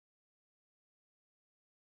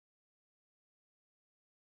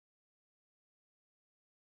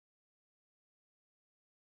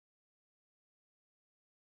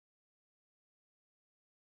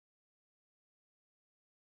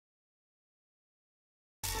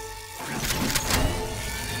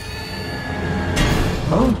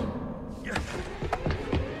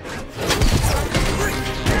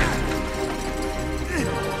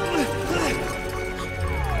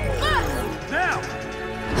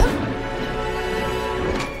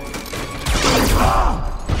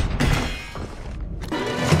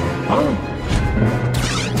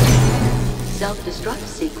Self-destruct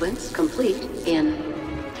sequence complete in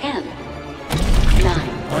 10, 9,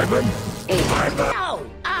 Ivan? 8. No!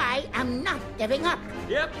 I am not giving up!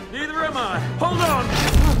 Yep, neither am I. Hold on!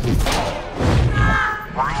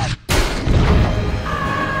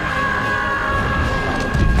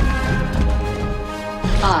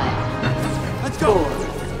 5, Let's go!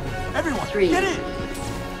 4, Everyone, 3, get in!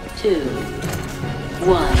 2,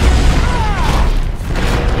 1.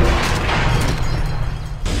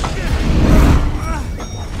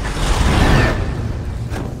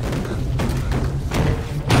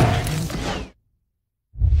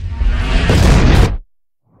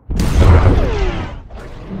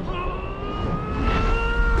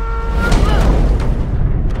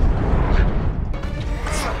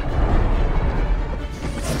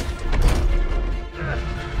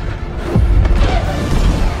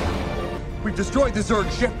 We've destroyed the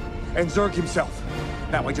Zurg ship and Zurg himself.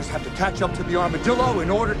 Now I just have to catch up to the armadillo in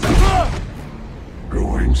order to...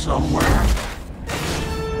 Going somewhere?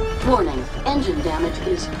 Warning, engine damage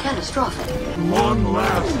is catastrophic. One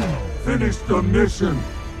last. Finish the mission.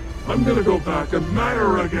 I'm gonna go back and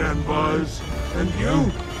matter again, Buzz. And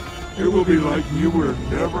you? It will be like you were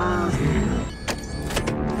never here.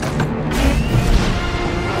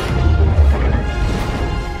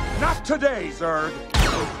 Not today, Zurg!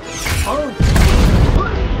 Oh!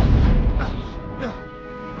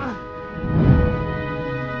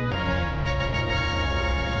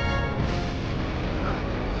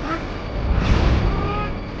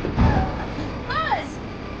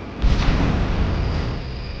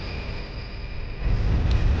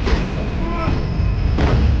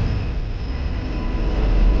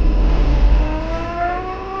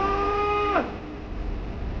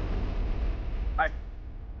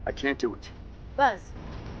 I can't do it. Buzz,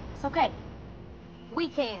 it's okay. We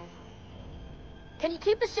can. Can you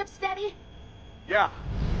keep the ship steady? Yeah,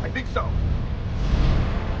 I think so.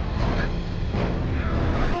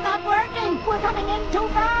 It's not working! We're coming in too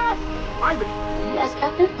fast! Ivan, Yes,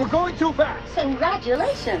 Captain? we're going too fast!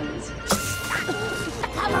 Congratulations! The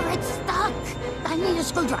cover, it's stuck! I need a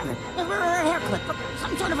screwdriver, a hair clip,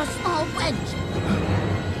 some sort of a small wedge.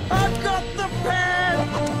 I've got the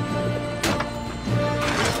pen!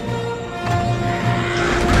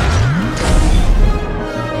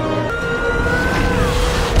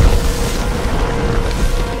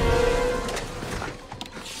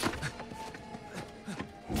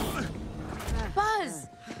 Buzz!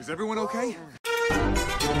 Is everyone okay?